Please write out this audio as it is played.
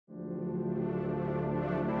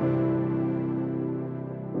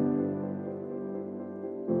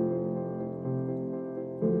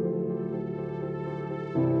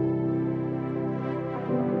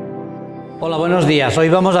Hola, buenos días. Hoy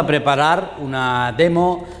vamos a preparar una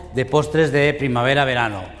demo de postres de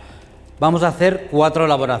primavera-verano. Vamos a hacer 4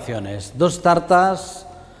 elaboraciones, 2 tartas,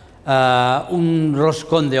 un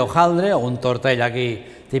roscón de hojaldre o un tortell aquí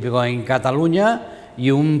típico en Cataluña y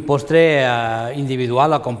un postre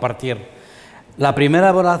individual a compartir. La primera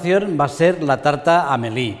elaboración va a ser la tarta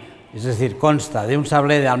Amélie, es decir, consta de un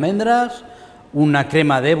sablé de almendras, una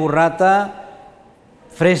crema de burrata,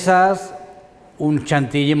 fresas, un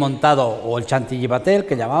chantilly montado o el chantilly batter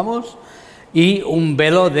que llamamos y un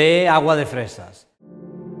velo de agua de fresas.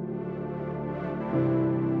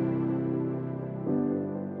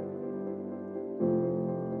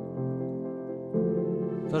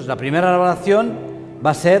 Entonces la primera elaboración va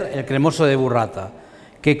a ser el cremoso de burrata,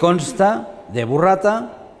 que consta de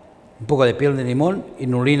burrata, un poco de piel de limón,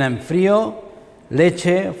 inulina en frío,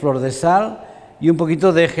 leche, flor de sal y un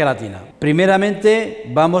poquito de gelatina. Primeramente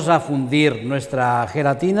vamos a fundir nuestra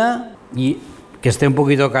gelatina y que esté un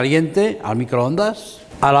poquito caliente al microondas.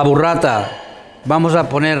 A la burrata vamos a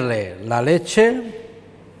ponerle la leche,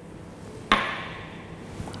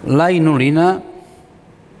 la inulina,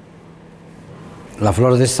 la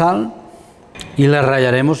flor de sal y le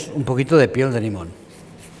rallaremos un poquito de piel de limón.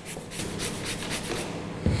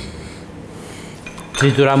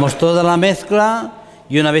 Trituramos toda la mezcla.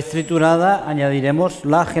 Y una vez triturada añadiremos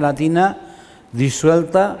la gelatina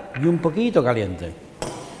disuelta y un poquito caliente.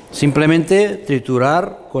 Simplemente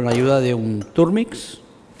triturar con la ayuda de un turmix.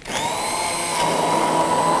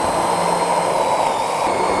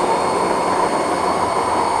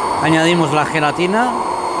 Añadimos la gelatina.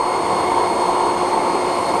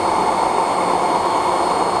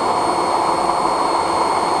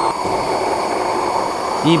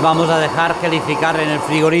 Y vamos a dejar gelificar en el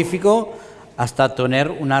frigorífico hasta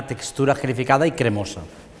tener una textura gelificada y cremosa.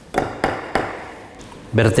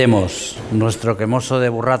 Vertemos nuestro cremoso de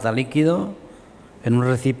burrata líquido en un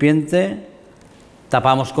recipiente,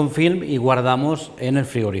 tapamos con film y guardamos en el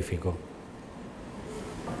frigorífico.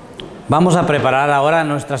 Vamos a preparar ahora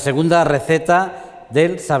nuestra segunda receta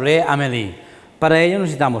del Sablée Amélie. Para ello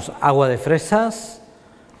necesitamos agua de fresas,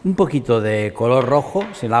 un poquito de color rojo,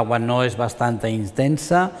 si el agua no es bastante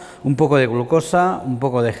intensa, un poco de glucosa, un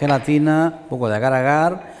poco de gelatina, un poco de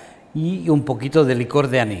agar-agar y un poquito de licor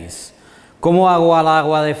de anís. ¿Cómo hago al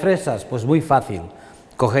agua de fresas? Pues muy fácil.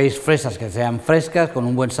 Cogéis fresas que sean frescas, con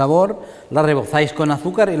un buen sabor, las rebozáis con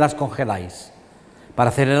azúcar y las congeláis. Para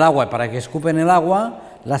hacer el agua y para que escupen el agua,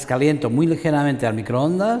 las caliento muy ligeramente al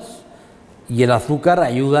microondas y el azúcar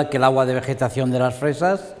ayuda a que el agua de vegetación de las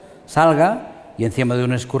fresas salga y encima de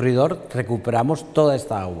un escurridor recuperamos toda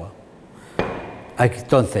esta agua.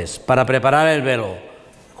 Entonces, para preparar el velo,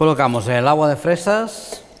 colocamos el agua de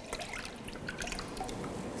fresas,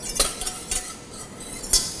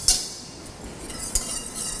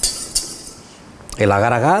 el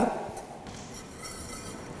agar-agar,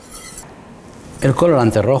 el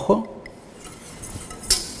colorante rojo,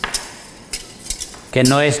 que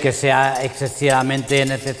no es que sea excesivamente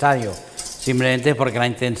necesario, simplemente porque la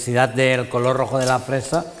intensidad del color rojo de la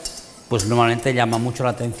fresa pues normalmente llama mucho la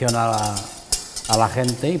atención a la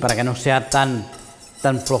gente, y para que no sea tan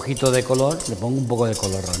flojito de color le pongo un poco de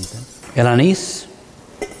colorante. El anís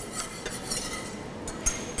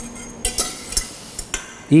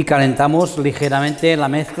y calentamos ligeramente la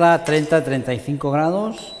mezcla a 30-35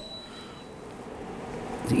 grados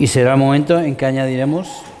y será el momento en que añadiremos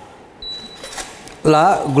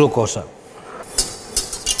la glucosa.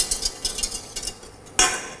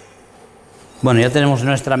 Bueno, ya tenemos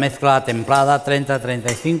nuestra mezcla templada,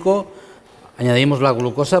 30-35, añadimos la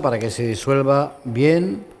glucosa para que se disuelva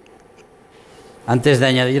bien antes de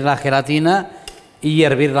añadir la gelatina y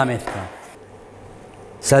hervir la mezcla.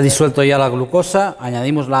 Se ha disuelto ya la glucosa,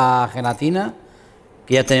 añadimos la gelatina,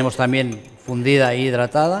 que ya tenemos también fundida e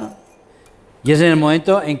hidratada, y es en el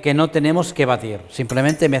momento en que no tenemos que batir,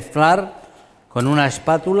 simplemente mezclar con una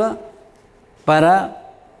espátula para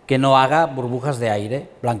que no haga burbujas de aire,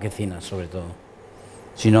 blanquecinas sobre todo,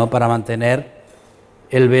 sino para mantener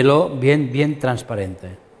el velo bien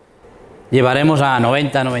transparente. Llevaremos a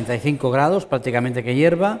 90-95 grados, prácticamente que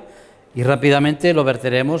hierva, y rápidamente lo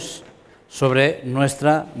verteremos sobre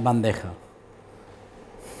nuestra bandeja.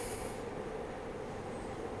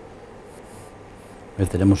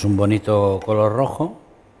 Verteremos un bonito color rojo.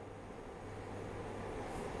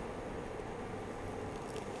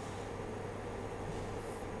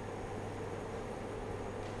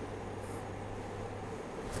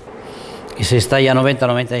 Y si está ya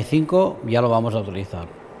 90-95, ya lo vamos a utilizar.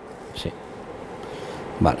 Sí.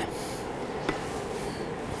 Vale.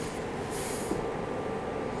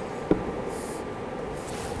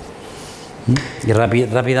 Y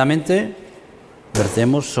rápidamente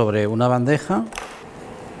Vertemos sobre una bandeja.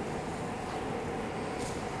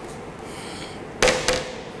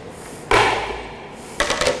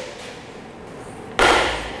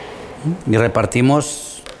 Y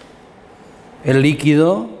repartimos el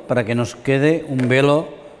líquido para que nos quede un velo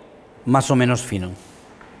más o menos fino.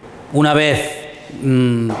 Una vez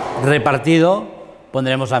repartido,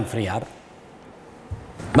 pondremos a enfriar.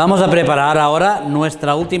 Vamos a preparar ahora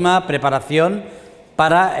nuestra última preparación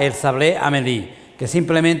para el Sablée Amélie, que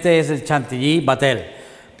simplemente es el chantilly Vatel.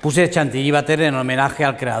 Puse el chantilly Vatel en homenaje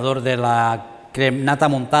al creador de la nata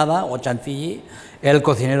montada o chantilly, el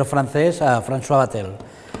cocinero francés François Vatel.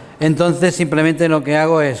 Entonces simplemente lo que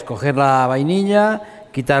hago es coger la vainilla,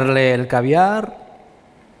 quitarle el caviar,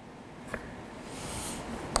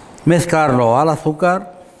 mezclarlo al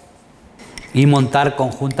azúcar y montar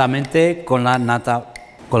conjuntamente con la nata.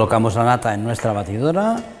 Colocamos la nata en nuestra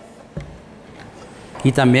batidora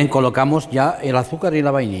y también colocamos ya el azúcar y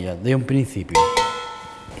la vainilla de un principio.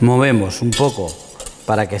 Movemos un poco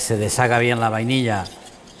para que se deshaga bien la vainilla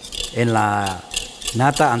en la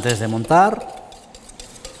nata antes de montar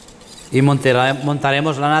y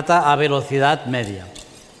montaremos la nata a velocidad media.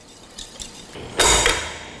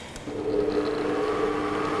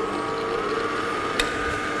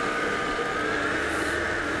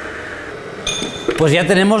 Pues ya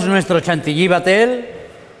tenemos nuestro chantilly Vatel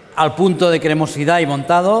al punto de cremosidad y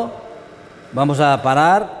montado. Vamos a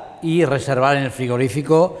parar y reservar en el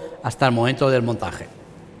frigorífico hasta el momento del montaje.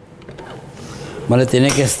 Vale,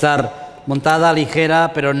 tiene que estar montada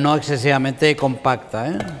ligera, pero no excesivamente compacta,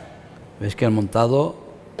 ¿eh? Veis que el montado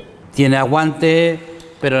tiene aguante,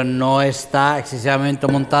 pero no está excesivamente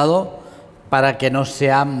montado para que no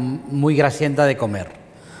sea muy grasienta de comer.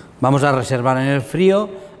 Vamos a reservar en el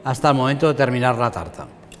frío hasta el momento de terminar la tarta.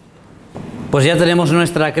 Pues ya tenemos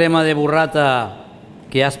nuestra crema de burrata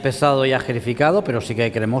que ya ha espesado y agerificado, pero sí que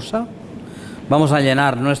hay cremosa. Vamos a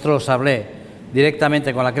llenar nuestro sablé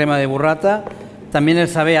directamente con la crema de burrata. También el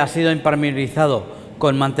sablé ha sido impermeabilizado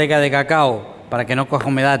con manteca de cacao para que no coja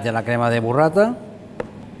humedad de la crema de burrata.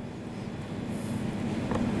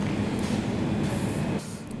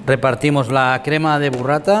 Repartimos la crema de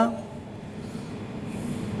burrata.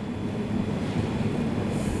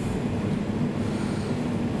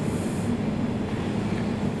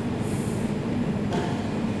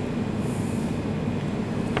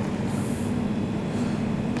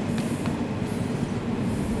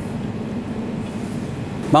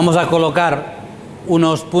 Vamos a colocar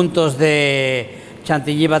unos puntos de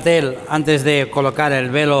chantilly Vatel antes de colocar el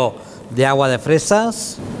velo de agua de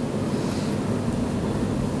fresas.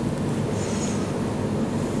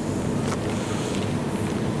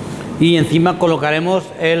 Y encima colocaremos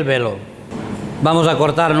el velo. Vamos a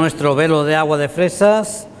cortar nuestro velo de agua de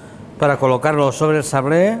fresas para colocarlo sobre el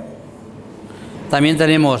sablé. También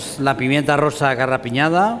tenemos la pimienta rosa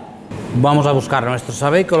garrapiñada. Vamos a buscar nuestro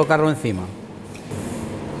sablé y colocarlo encima.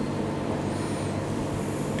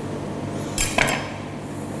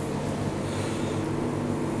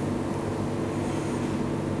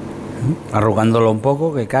 Arrugándolo un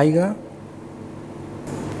poco, que caiga.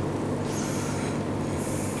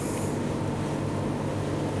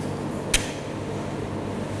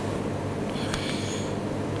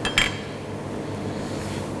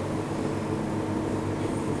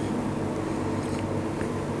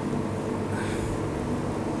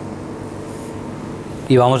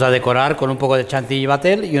 Y vamos a decorar con un poco de chantilly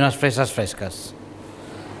Vatel y unas fresas frescas.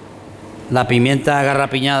 La pimienta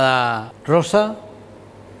garrapiñada rosa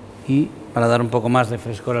y, para dar un poco más de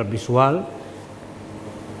frescor al visual,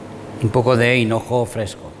 un poco de hinojo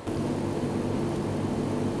fresco.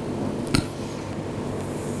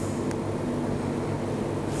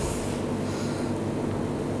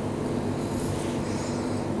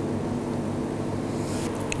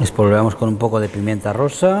 Espolvoreamos con un poco de pimienta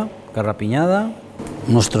rosa garrapiñada,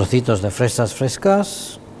 unos trocitos de fresas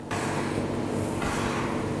frescas.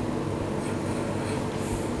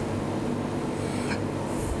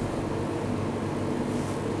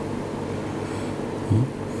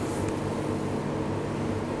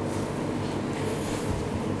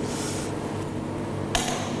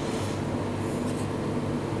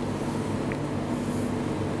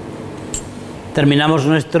 Terminamos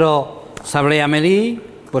nuestro Sablée Amélie,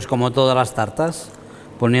 pues como todas las tartas,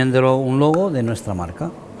 poniéndolo un logo de nuestra marca.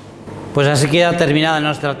 Pues así queda terminada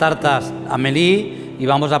nuestra tarta Amélie y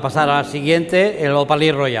vamos a pasar a la siguiente, el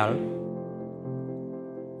Opalys Royale.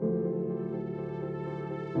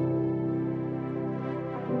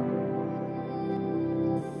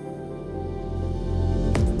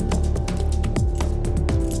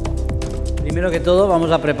 Primero que todo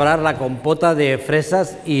vamos a preparar la compota de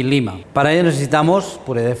fresas y lima. Para ello necesitamos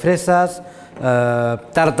puré de fresas,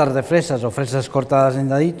 tártar de fresas o fresas cortadas en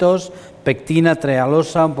daditos, pectina,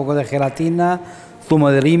 trealosa, un poco de gelatina,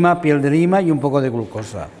 zumo de lima, piel de lima y un poco de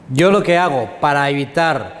glucosa. Yo lo que hago para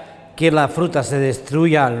evitar que la fruta se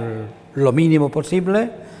destruya lo mínimo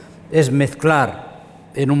posible es mezclar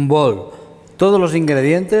en un bol todos los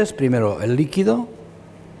ingredientes, primero el líquido,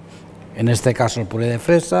 en este caso el puré de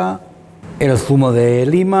fresa, el zumo de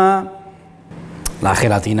lima, la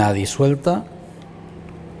gelatina disuelta,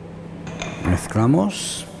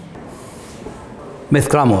 mezclamos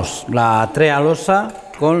la trealosa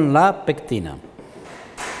con la pectina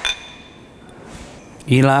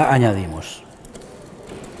y la añadimos.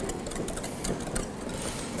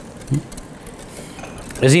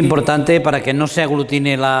 Es importante para que no se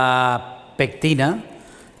aglutine la pectina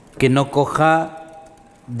que no coja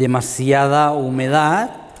demasiada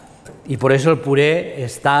humedad y por eso el puré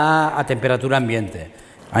está a temperatura ambiente.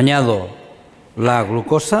 Añado la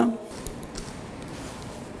glucosa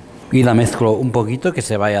y la mezclo un poquito que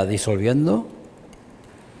se vaya disolviendo.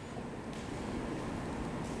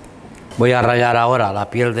 Voy a rallar ahora la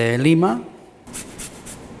piel de lima.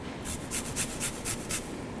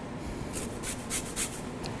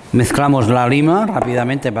 Mezclamos la lima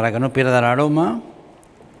rápidamente para que no pierda el aroma.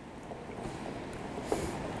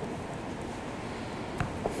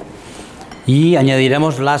 Y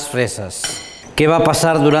añadiremos las fresas. ¿Qué va a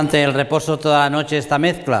pasar durante el reposo toda la noche esta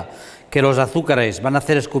mezcla? Que los azúcares van a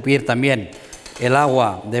hacer escupir también el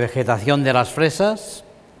agua de vegetación de las fresas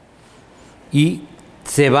y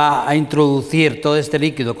se va a introducir todo este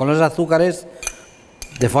líquido con los azúcares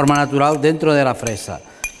de forma natural dentro de la fresa.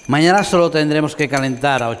 Mañana solo tendremos que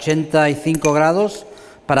calentar a 85 grados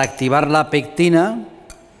para activar la pectina.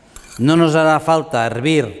 No nos hará falta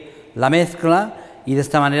hervir la mezcla y de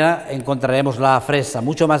esta manera encontraremos la fresa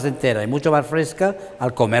mucho más entera y mucho más fresca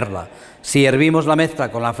al comerla. Si hervimos la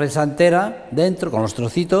mezcla con la fresa entera dentro, con los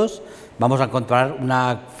trocitos, vamos a encontrar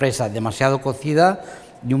una fresa demasiado cocida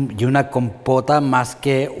y una compota más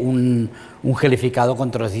que un gelificado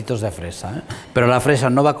con trocitos de fresa, ¿eh? Pero la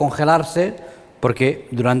fresa no va a congelarse porque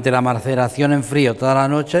durante la maceración en frío toda la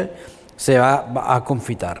noche se va a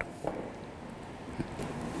confitar.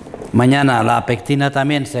 Mañana la pectina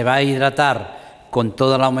también se va a hidratar con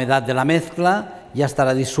toda la humedad de la mezcla, ya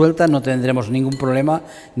estará disuelta, no tendremos ningún problema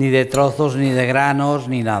ni de trozos, ni de granos,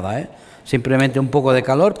 ni nada, ¿eh? Simplemente un poco de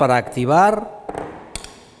calor para activar.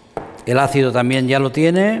 El ácido también ya lo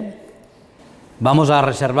tiene. Vamos a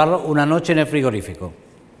reservarlo una noche en el frigorífico.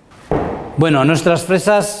 Bueno, nuestras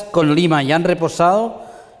fresas con lima ya han reposado.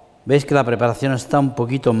 Veis que la preparación está un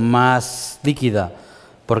poquito más líquida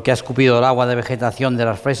porque ha escupido el agua de vegetación de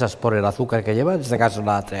las fresas por el azúcar que lleva, en este caso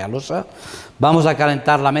la trealosa. Vamos a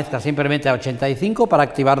calentar la mezcla simplemente a 85 para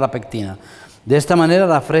activar la pectina. De esta manera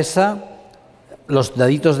la fresa, los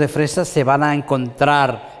daditos de fresa se van a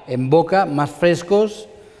encontrar en boca más frescos.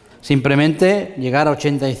 Simplemente llegar a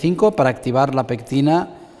 85 para activar la pectina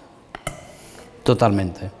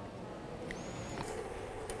totalmente.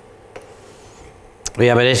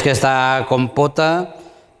 Ya veréis que esta compota,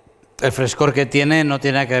 el frescor que tiene no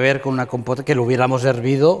tiene que ver con una compota que lo hubiéramos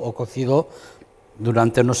hervido o cocido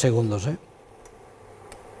durante unos segundos, ¿eh?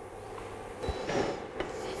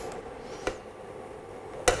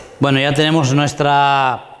 Bueno, ya tenemos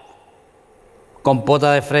nuestra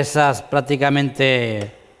compota de fresas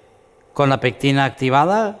prácticamente con la pectina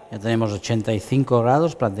activada. Ya tenemos 85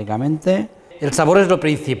 grados prácticamente. El sabor es lo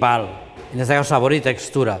principal, en este caso sabor y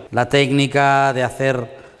textura. La técnica de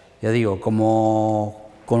hacer, ya digo, como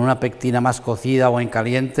con una pectina más cocida o en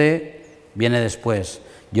caliente, viene después.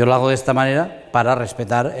 Yo lo hago de esta manera para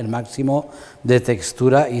respetar el máximo de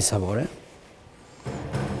textura y sabor, ¿eh?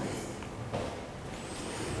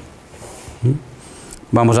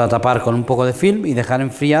 Vamos a tapar con un poco de film y dejar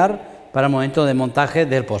enfriar para el momento de montaje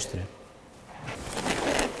del postre.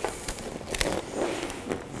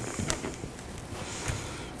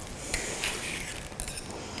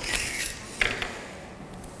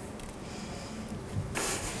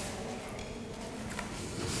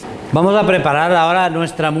 Vamos a preparar ahora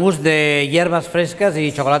nuestra mousse de hierbas frescas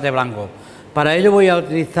y chocolate blanco. Para ello voy a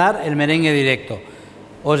utilizar el merengue directo.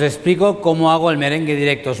 Os explico cómo hago el merengue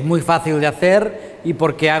directo. Es muy fácil de hacer y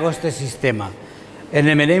por qué hago este sistema. En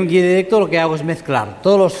el merengue directo lo que hago es mezclar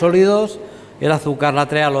todos los sólidos, el azúcar, la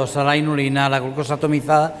trealosa, la inulina, la glucosa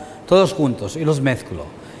atomizada, todos juntos y los mezclo.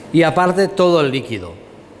 Y aparte todo el líquido,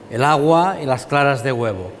 el agua y las claras de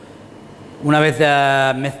huevo. Una vez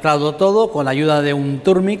mezclado todo, con la ayuda de un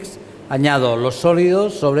turmix, añado los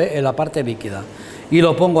sólidos sobre la parte líquida y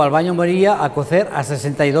lo pongo al baño María a cocer a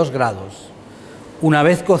 62 grados. Una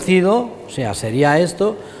vez cocido, o sea, sería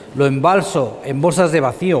esto, lo embalso en bolsas de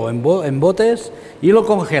vacío, en botes, y lo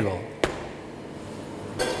congelo.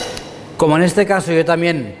 Como en este caso yo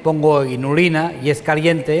también pongo inulina y es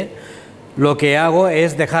caliente, lo que hago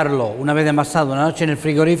es dejarlo una vez envasado una noche en el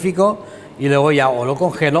frigorífico y luego ya o lo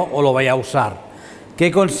congelo o lo voy a usar.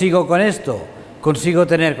 ¿Qué consigo con esto? Consigo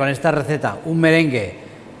tener con esta receta un merengue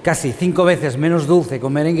casi 5 veces menos dulce que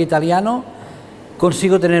un merengue italiano.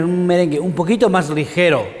 Consigo tener un merengue un poquito más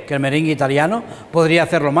ligero que el merengue italiano. Podría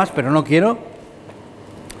hacerlo más, pero no quiero.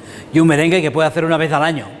 Y un merengue que puedo hacer una vez al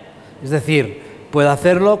año. Es decir, puedo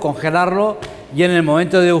hacerlo, congelarlo y en el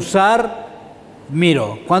momento de usar,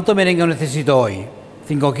 miro, ¿cuánto merengue necesito hoy?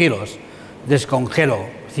 5 kilos. Descongelo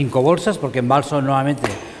 5 bolsas, porque embalso nuevamente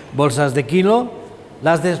bolsas de kilo.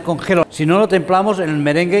 Las descongelo. Si no lo templamos, el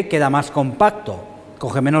merengue queda más compacto.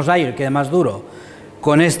 Coge menos aire, queda más duro.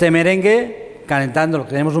 Con este merengue, calentándolo,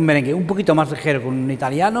 tenemos un merengue un poquito más ligero que un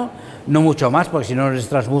italiano, no mucho más, porque si no los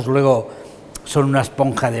strasbourg luego son una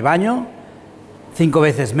esponja de baño, 5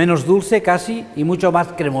 veces menos dulce casi y mucho más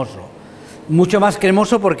cremoso. Mucho más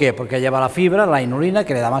cremoso, ¿por qué? Porque lleva la fibra, la inulina,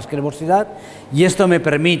 que le da más cremosidad, y esto me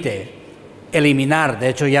permite eliminar, de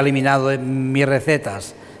hecho ya he eliminado en mis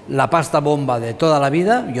recetas, la pasta bomba de toda la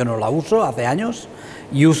vida, yo no la uso, hace años,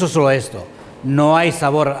 y uso solo esto. No hay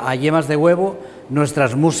sabor a yemas de huevo,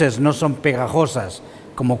 nuestras mousses no son pegajosas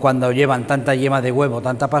como cuando llevan tanta yema de huevo,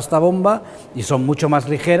 tanta pasta bomba, y son mucho más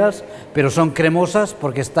ligeras, pero son cremosas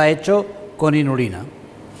porque está hecho con inulina.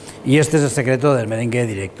 Y este es el secreto del merengue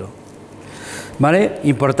directo. ¿Vale?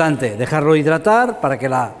 Importante, dejarlo hidratar para que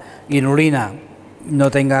la inulina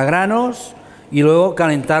no tenga granos y luego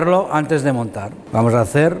calentarlo antes de montar. Vamos a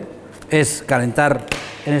hacer es calentar,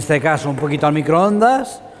 en este caso, un poquito al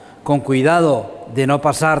microondas, con cuidado de no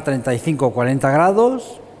pasar 35 o 40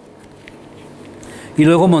 grados y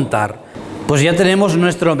luego montar. Pues ya tenemos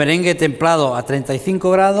nuestro merengue templado a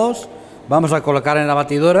 35 grados, vamos a colocar en la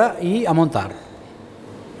batidora y a montar.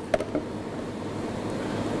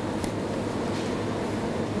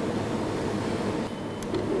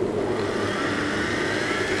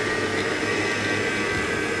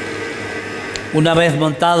 Una vez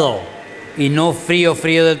montado y no frío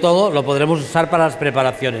del todo, lo podremos usar para las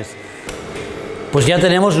preparaciones. Pues ya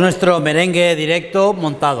tenemos nuestro merengue directo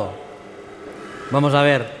montado. Vamos a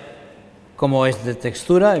ver cómo es de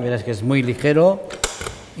textura, y verás que es muy ligero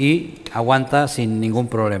y aguanta sin ningún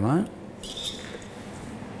problema.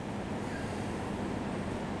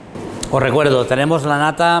 Os recuerdo, tenemos la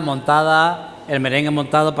nata montada, el merengue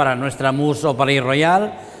montado para nuestra mousse Opalys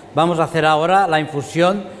Royale. Vamos a hacer ahora la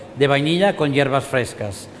infusión de vainilla con hierbas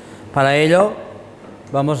frescas. Para ello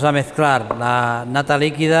vamos a mezclar la nata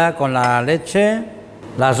líquida con la leche,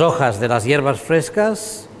 las hojas de las hierbas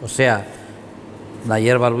frescas, o sea, la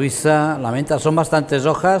hierba luisa, la menta, son bastantes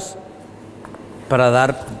hojas para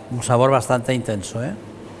dar un sabor bastante intenso, ¿eh?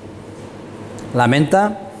 La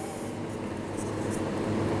menta,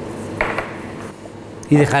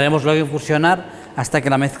 y dejaremos luego infusionar hasta que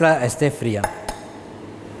la mezcla esté fría.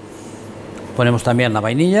 Ponemos también la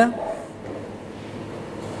vainilla.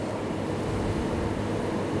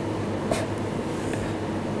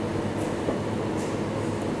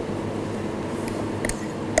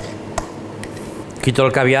 Quito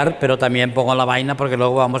el caviar, pero también pongo la vaina porque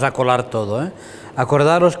luego vamos a colar todo, ¿eh?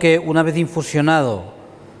 Acordaros que una vez infusionado,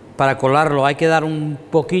 para colarlo hay que dar un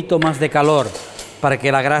poquito más de calor para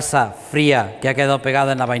que la grasa fría que ha quedado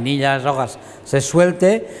pegada en la vainilla, las hojas, se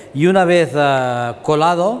suelte, y una vez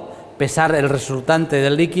colado, pesar el resultante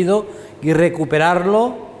del líquido y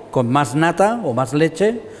recuperarlo con más nata o más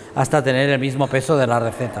leche hasta tener el mismo peso de la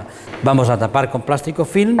receta. Vamos a tapar con plástico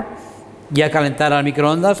film y a calentar al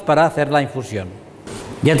microondas para hacer la infusión.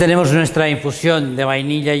 Ya tenemos nuestra infusión de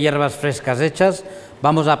vainilla y hierbas frescas hechas.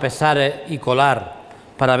 Vamos a pesar y colar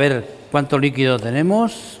para ver cuánto líquido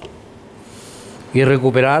tenemos y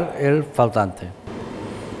recuperar el faltante.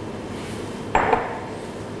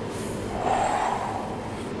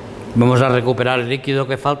 Vamos a recuperar el líquido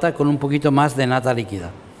que falta con un poquito más de nata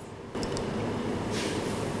líquida.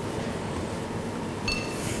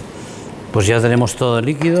 Pues ya tenemos todo el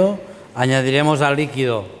líquido. Añadiremos al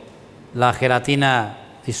líquido la gelatina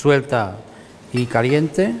disuelta y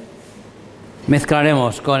caliente.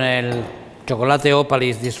 Mezclaremos con el chocolate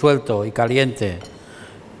Opalys disuelto y caliente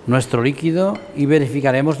nuestro líquido y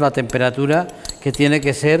verificaremos la temperatura, que tiene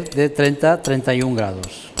que ser de 30-31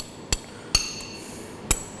 grados.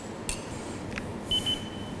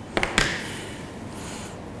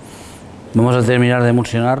 Vamos a terminar de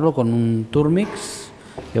emulsionarlo con un turmix,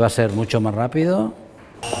 que va a ser mucho más rápido.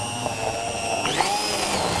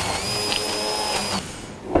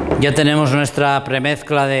 Ya tenemos nuestra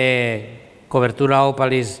premezcla de cobertura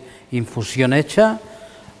Opalys infusión hecha.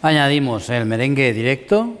 Añadimos el merengue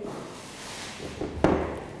directo.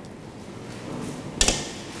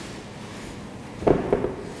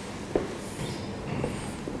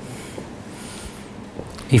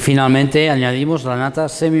 Y finalmente añadimos la nata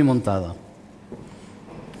semi montada.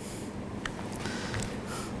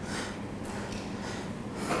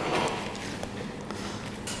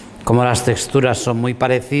 Como las texturas son muy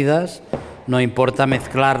parecidas, no importa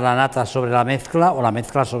mezclar la nata sobre la mezcla o la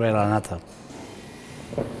mezcla sobre la nata.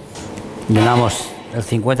 Llenamos el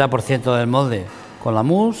 50% del molde con la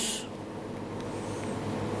mousse.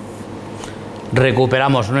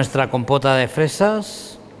 Recuperamos nuestra compota de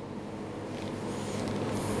fresas.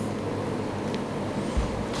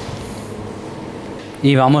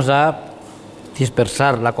 Y vamos a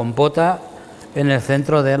dispersar la compota en el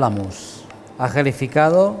centro de la mousse. Ha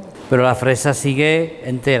gelificado, pero la fresa sigue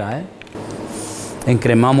entera,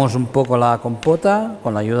 Encremamos un poco la compota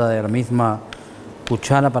con la ayuda de la misma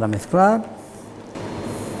cuchara para mezclar.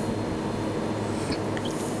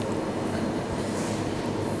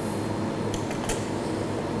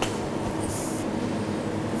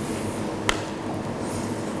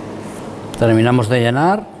 Terminamos de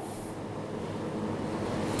llenar.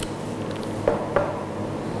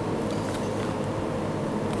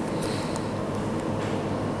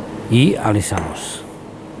 Y alisamos.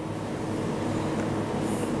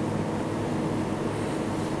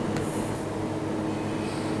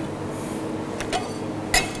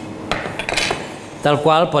 Tal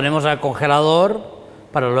cual ponemos al congelador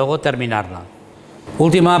para luego terminarla.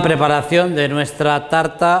 Última preparación de nuestra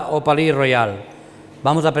tarta Opalys Royale.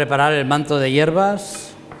 Vamos a preparar el manto de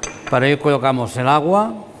hierbas. Para ello colocamos el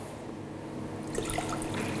agua,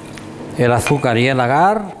 el azúcar y el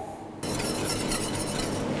agar.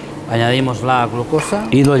 Añadimos la glucosa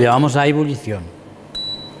y lo llevamos a ebullición.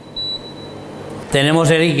 Tenemos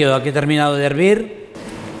el líquido aquí terminado de hervir.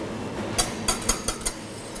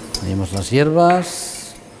 Añadimos las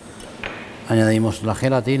hierbas, añadimos la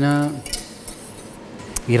gelatina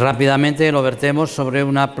y rápidamente lo vertemos sobre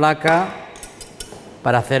una placa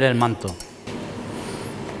para hacer el manto.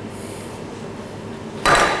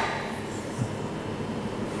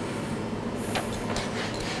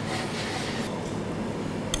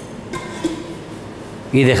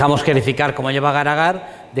 Y dejamos gelificar, como lleva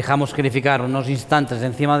agar-agar, dejamos gelificar unos instantes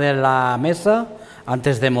encima de la mesa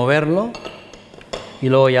antes de moverlo y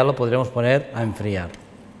luego ya lo podremos poner a enfriar.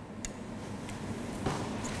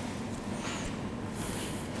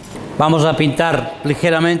 Vamos a pintar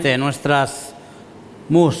ligeramente nuestras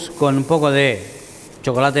mousse con un poco de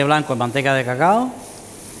chocolate blanco y manteca de cacao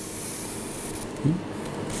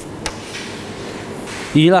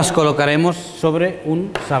y las colocaremos sobre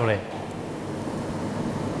un sablé.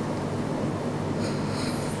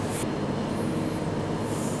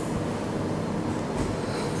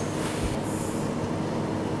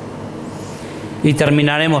 Y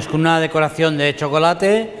terminaremos con una decoración de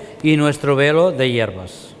chocolate y nuestro velo de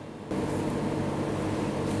hierbas.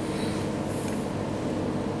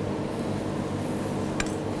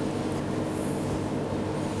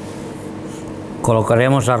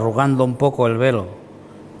 Colocaremos arrugando un poco el velo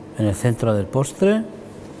en el centro del postre.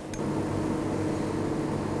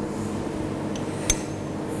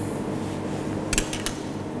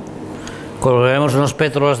 Colocaremos unos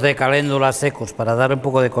pétalos de caléndula secos para dar un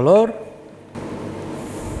poco de color.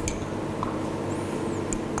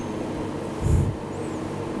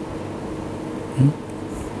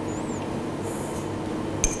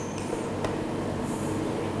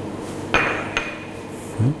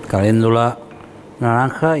 Caléndula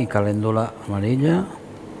naranja y caléndula amarilla.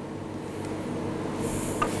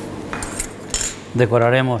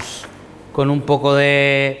 Decoraremos con un poco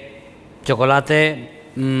de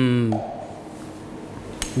chocolate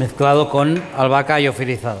mezclado con albahaca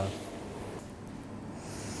liofilizada.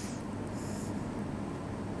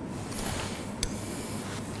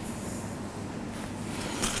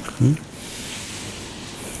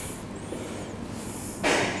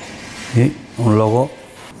 Y un logo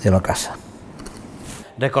de la casa.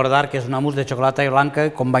 Recordar que es una mousse de chocolate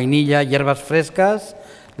blanca con vainilla, hierbas frescas,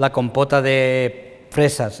 la compota de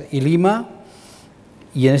fresas y lima,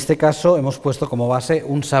 y en este caso hemos puesto como base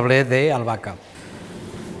un sablé de albahaca.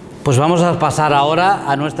 Pues vamos a pasar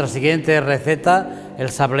ahora a nuestra siguiente receta, el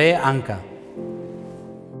Sablée Anka.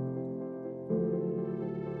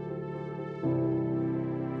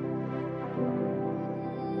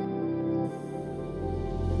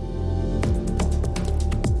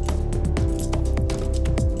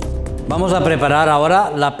 Vamos a preparar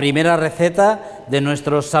ahora la primera receta de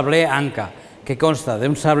nuestro Sablée Anka, que consta de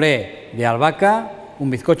un sablé de albahaca, un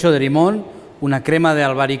bizcocho de limón, una crema de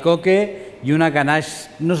albaricoque y una ganache,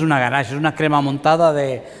 no es una ganache, es una crema montada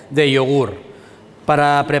de yogur.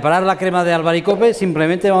 Para preparar la crema de albaricoque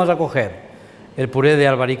simplemente vamos a coger el puré de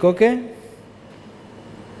albaricoque,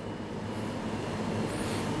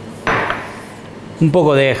 un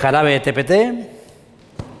poco de jarabe TPT,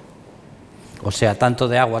 o sea, tanto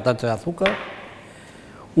de agua, tanto de azúcar,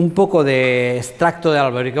 un poco de extracto de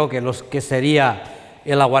albaricoque, que sería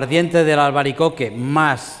el aguardiente del albaricoque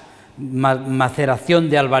más maceración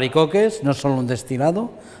de albaricoques, no solo un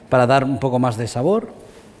destilado, para dar un poco más de sabor,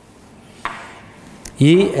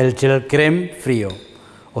 y el gel crème frío,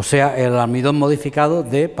 o sea, el almidón modificado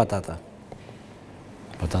de patata,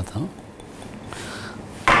 ¿no?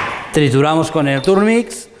 Trituramos con el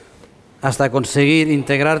turmix hasta conseguir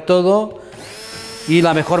integrar todo, y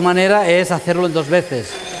la mejor manera es hacerlo en 2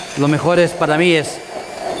 veces. Lo mejor para mí es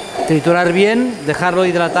triturar bien, dejarlo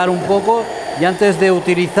hidratar un poco y antes de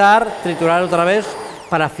utilizar, triturar otra vez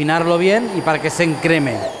para afinarlo bien y para que se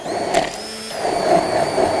encreme.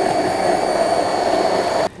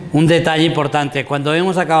 Un detalle importante, cuando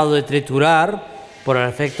hemos acabado de triturar, por el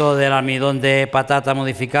efecto del almidón de patata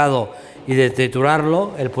modificado y de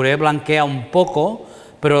triturarlo, el puré blanquea un poco,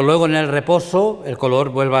 pero luego en el reposo el color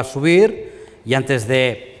vuelve a subir y antes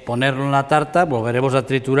de ponerlo en la tarta volveremos a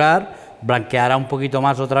triturar, blanqueará un poquito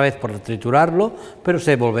más otra vez por triturarlo, pero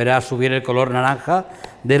se volverá a subir el color naranja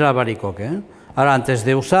del albaricoque, ¿eh? Ahora, antes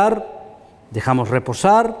de usar, dejamos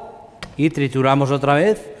reposar y trituramos otra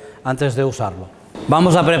vez antes de usarlo.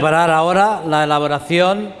 Vamos a preparar ahora la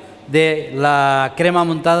elaboración de la crema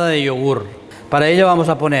montada de yogur. Para ello vamos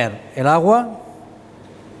a poner el agua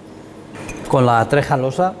con la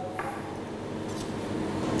trejalosa,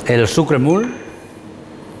 el sucre mul,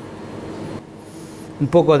 un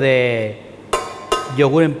poco de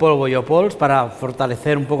yogur en polvo y opols para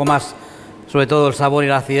fortalecer un poco más, sobre todo el sabor y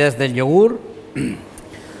la acidez del yogur.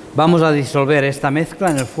 Vamos a disolver esta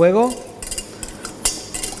mezcla en el fuego.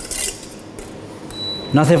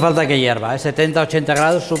 No hace falta que hierva, 70-80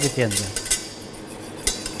 grados suficiente.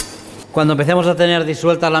 Cuando empecemos a tener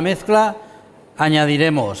disuelta la mezcla,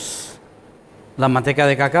 añadiremos la manteca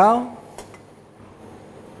de cacao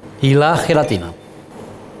y la gelatina.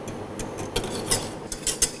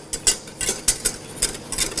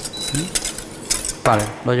 Vale,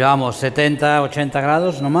 lo llevamos 70-80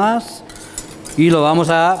 grados no más y lo vamos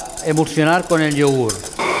a emulsionar con el yogur.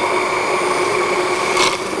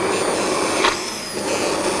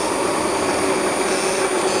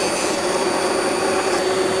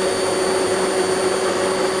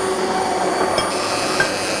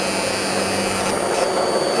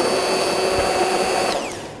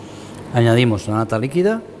 Añadimos la nata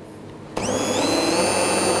líquida.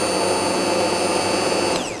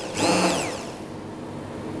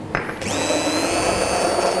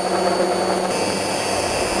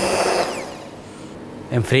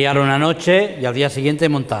 Enfriar una noche y al día siguiente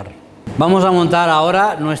montar. Vamos a montar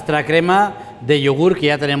ahora nuestra crema de yogur que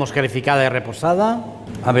ya tenemos calificada y reposada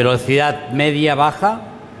a velocidad media-baja.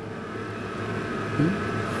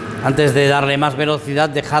 Antes de darle más velocidad,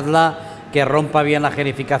 dejadla que rompa bien la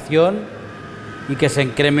gelificación y que se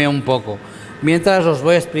encreme un poco. Mientras os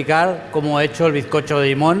voy a explicar cómo he hecho el bizcocho de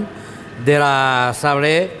limón de la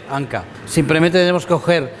Sablée Anka. Simplemente tenemos que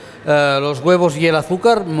coger los huevos y el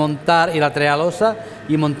azúcar, montar y la trealosa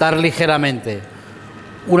y montar ligeramente.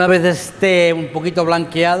 Una vez esté un poquito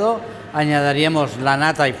blanqueado, añadiremos la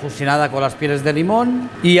nata infusionada con las pieles de limón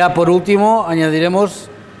y ya por último añadiremos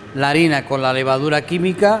la harina con la levadura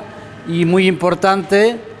química y, muy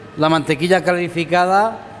importante, la mantequilla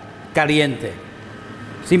calificada caliente.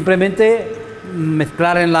 Simplemente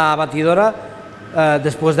mezclar en la batidora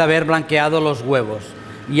después de haber blanqueado los huevos.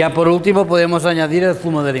 Y ya por último podemos añadir el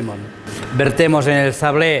zumo de limón. Vertemos en el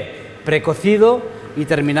sablé precocido y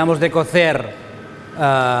terminamos de cocer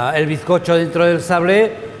el bizcocho dentro del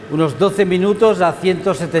sablé unos 12 minutos a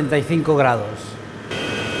 175 grados.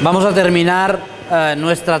 Vamos a terminar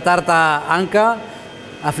nuestra tarta Anka.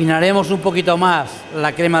 Afinaremos un poquito más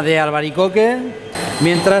la crema de albaricoque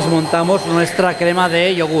mientras montamos nuestra crema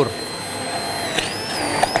de yogur.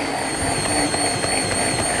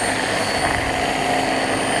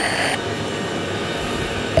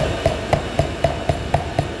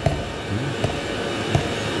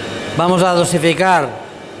 Vamos a dosificar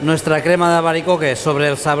nuestra crema de albaricoque sobre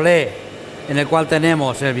el sablé en el cual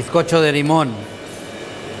tenemos el bizcocho de limón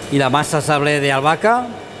y la masa sablé de albahaca.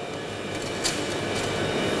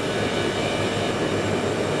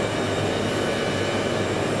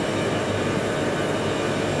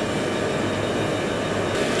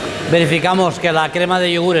 Verificamos que la crema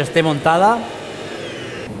de yogur esté montada.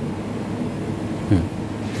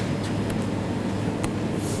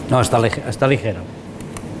 No, está ligero.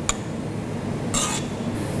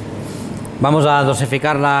 Vamos a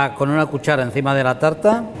dosificarla con una cuchara encima de la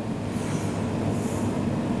tarta.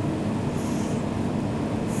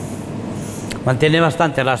 Mantiene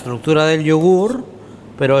bastante la estructura del yogur,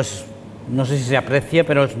 pero es, no sé si se aprecia,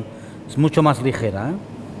 pero es mucho más ligera, ¿eh?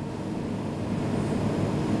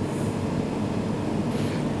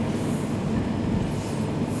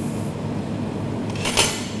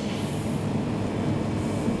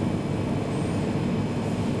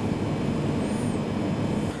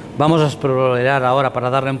 Vamos a espolvorear ahora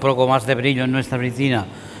para darle un poco más de brillo en nuestra piscina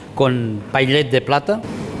con paillet de plata.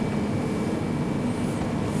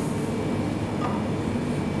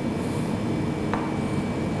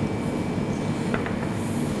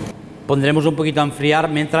 Pondremos un poquito a enfriar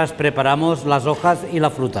mientras preparamos las hojas y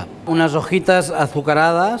la fruta. Unas hojitas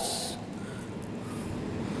azucaradas.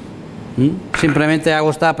 Simplemente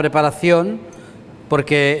hago esta preparación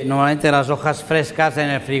porque normalmente las hojas frescas en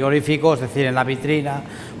el frigorífico, es decir, en la vitrina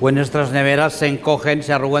o en nuestras neveras, se encogen,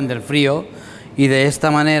 se arrugan del frío, y de esta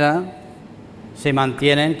manera se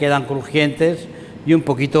mantienen, quedan crujientes y un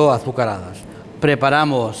poquito azucaradas.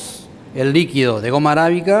 Preparamos el líquido de goma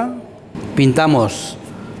arábica, pintamos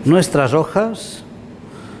nuestras hojas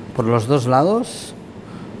por los dos lados.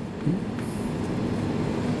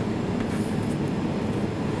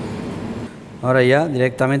 Ahora ya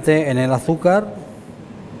directamente en el azúcar.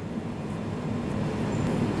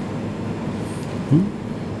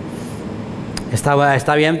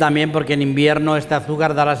 Está bien también porque en invierno este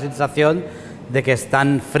azúcar da la sensación de que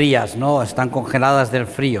están frías, ¿no? Están congeladas del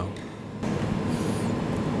frío.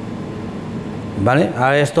 Vale,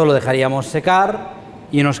 ahora esto lo dejaríamos secar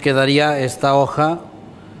y nos quedaría esta hoja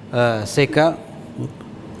seca,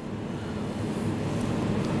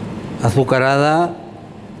 azucarada,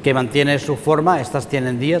 que mantiene su forma. Estas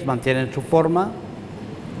tienen días, mantienen su forma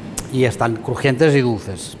y están crujientes y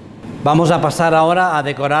dulces. Vamos a pasar ahora a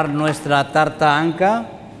decorar nuestra tarta Anka.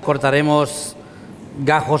 Cortaremos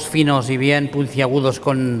gajos finos y bien puntiagudos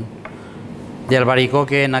de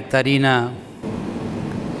albaricoque, nectarina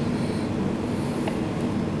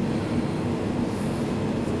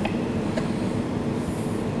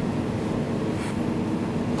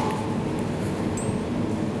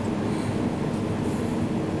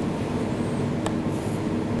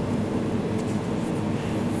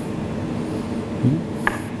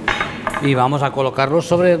y vamos a colocarlos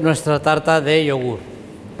sobre nuestra tarta de yogur.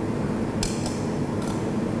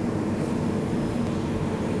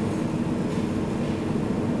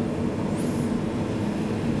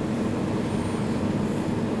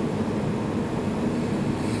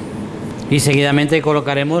 Y seguidamente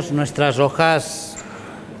colocaremos nuestras hojas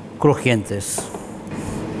crujientes.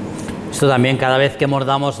 Esto también, cada vez que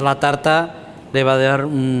mordamos la tarta, le va a dar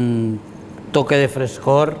un toque de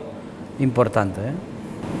frescor importante, ¿eh?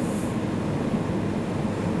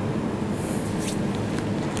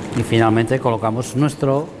 Y finalmente colocamos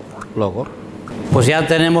nuestro logo. Pues ya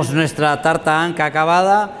tenemos nuestra tarta Anka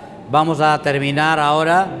acabada. Vamos a terminar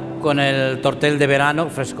ahora con el Tortell de verano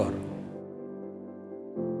frescor.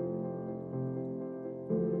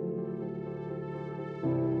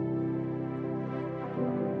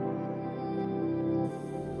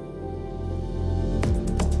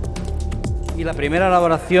 Y la primera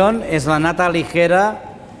elaboración es la nata ligera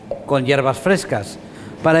con hierbas frescas.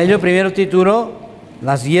 Para ello primero trituro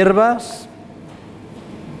las hierbas,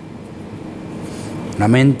 la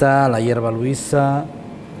menta, la hierba luisa,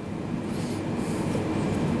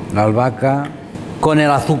 la albahaca, con el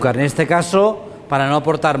azúcar. En este caso, para no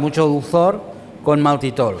aportar mucho dulzor, con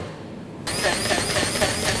maltitol.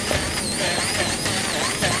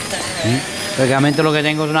 Prácticamente lo que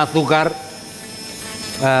tengo es un azúcar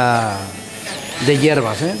de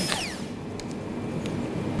hierbas, ¿eh?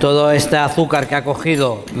 Todo este azúcar que ha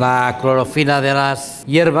cogido la clorofila de las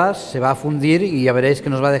hierbas se va a fundir y ya veréis que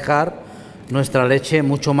nos va a dejar nuestra leche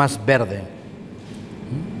mucho más verde.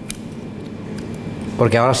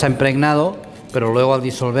 Porque ahora se ha impregnado, pero luego al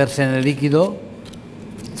disolverse en el líquido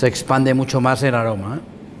se expande mucho más el aroma, ¿eh?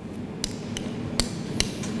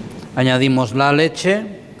 Añadimos la leche,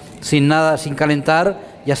 sin calentar,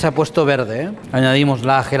 ya se ha puesto verde, ¿eh? Añadimos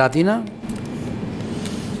la gelatina.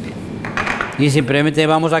 Y simplemente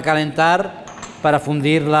vamos a calentar para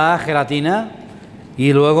fundir la gelatina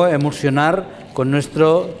y luego emulsionar con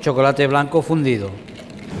nuestro chocolate blanco fundido.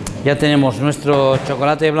 Ya tenemos nuestro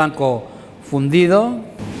chocolate blanco fundido.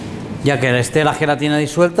 Ya que esté la gelatina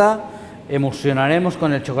disuelta, emulsionaremos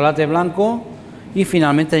con el chocolate blanco y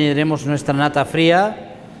finalmente añadiremos nuestra nata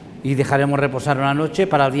fría y dejaremos reposar una noche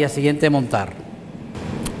para al día siguiente montar.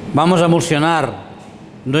 Vamos a emulsionar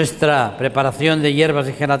nuestra preparación de hierbas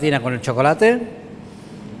y gelatina con el chocolate.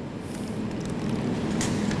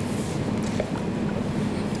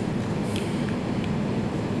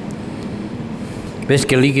 ¿Ves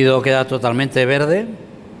que el líquido queda totalmente verde?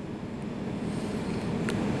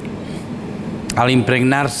 Al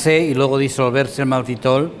impregnarse y luego disolverse el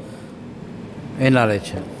maltitol en la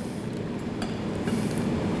leche.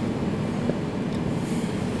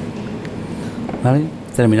 ¿Vale?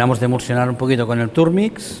 Terminamos de emulsionar un poquito con el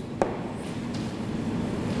turmix.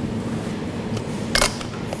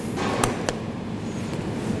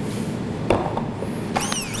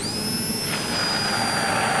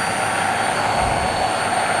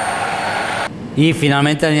 Y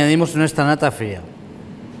finalmente añadimos nuestra nata fría.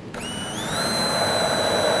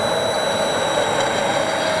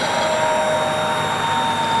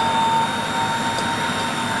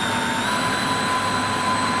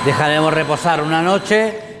 Dejaremos reposar una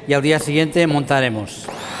noche y al día siguiente montaremos.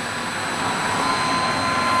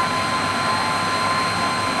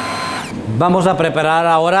 Vamos a preparar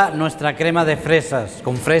ahora nuestra crema de fresas,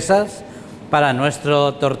 con fresas, para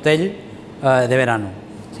nuestro tortell de verano.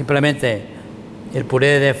 Simplemente el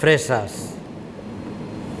puré de fresas,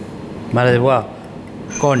 ¿vale? De bois,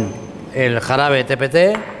 con el jarabe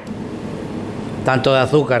TPT, tanto de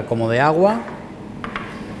azúcar como de agua,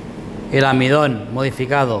 el almidón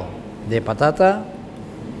modificado de patata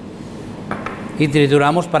y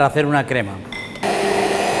trituramos para hacer una crema.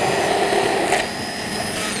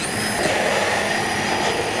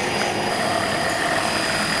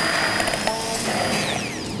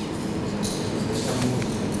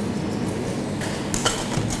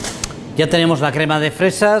 Ya tenemos la crema de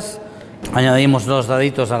fresas, añadimos los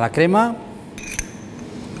daditos a la crema.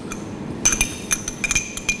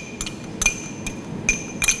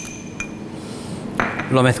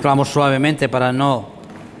 Lo mezclamos suavemente para no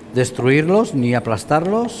destruirlos ni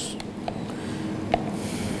aplastarlos.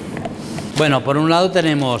 Bueno, por un lado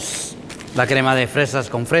tenemos la crema de fresas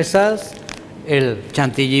con fresas, el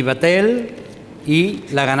chantilly batel y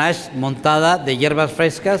la ganache montada de hierbas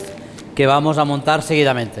frescas que vamos a montar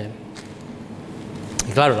seguidamente.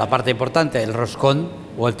 Y claro, la parte importante, el roscón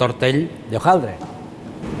o el tortell de hojaldre.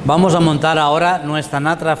 Vamos a montar ahora nuestra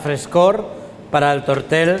nata frescor para el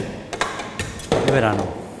tortell de verano.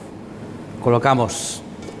 Colocamos,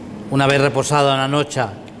 una vez reposada una noche,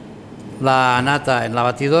 la nata en la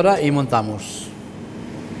batidora y montamos.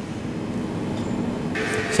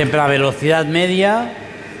 Siempre a velocidad media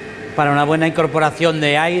para una buena incorporación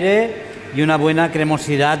de aire y una buena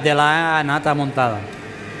cremosidad de la nata montada.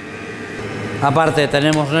 Aparte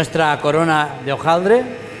tenemos nuestra corona de hojaldre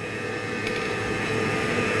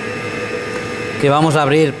que vamos a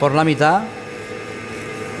abrir por la mitad.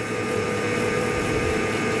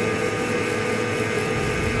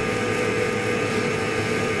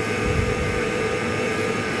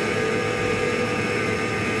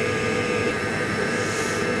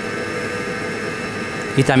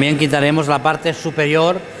 Y también quitaremos la parte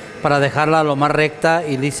superior para dejarla lo más recta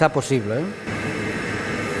y lisa posible.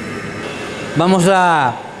 Vamos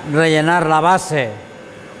a rellenar la base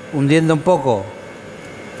hundiendo un poco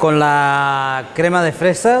con la crema de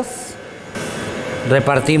fresas.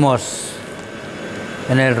 Repartimos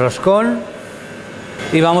en el roscón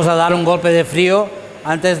y vamos a dar un golpe de frío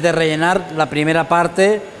antes de rellenar la primera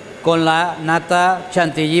parte con la nata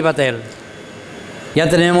chantilly batel. Ya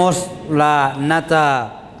tenemos la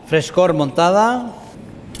nata frescor montada.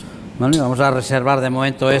 Vale, vamos a reservar de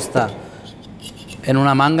momento esta en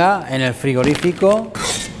una manga en el frigorífico.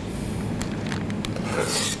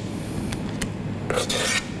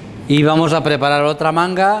 Y vamos a preparar otra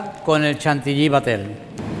manga con el chantilly batel.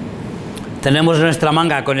 Tenemos nuestra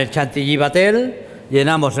manga con el chantilly batel.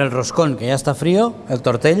 Llenamos el roscón que ya está frío, el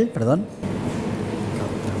tortell, perdón.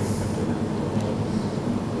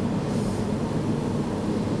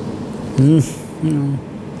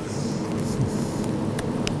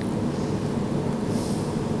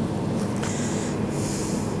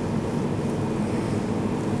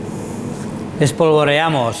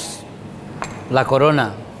 Espolvoreamos la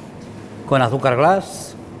corona con azúcar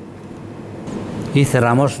glass y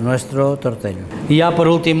cerramos nuestro tortell. Y ya por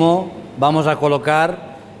último vamos a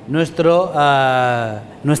colocar nuestra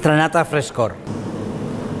nata frescor.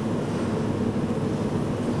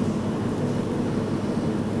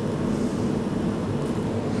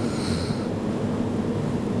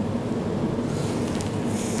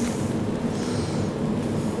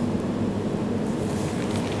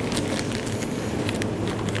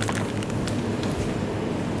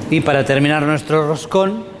 Y para terminar nuestro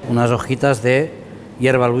roscón, unas hojitas de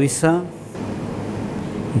hierba luisa,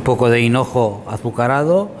 un poco de hinojo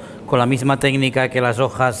azucarado, con la misma técnica que las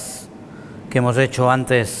hojas que hemos hecho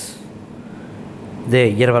antes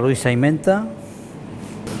de hierba luisa y menta.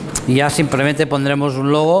 Y ya simplemente pondremos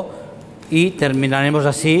un logo y terminaremos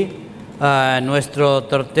así nuestro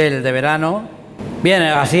tortell de verano. Bien,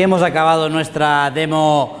 así hemos acabado nuestra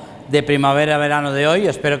demo de primavera-verano de hoy.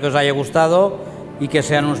 Espero que os haya gustado y que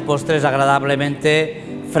sean unos postres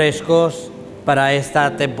agradablemente frescos para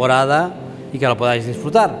esta temporada y que lo podáis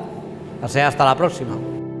disfrutar. O sea, hasta la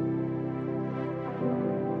próxima.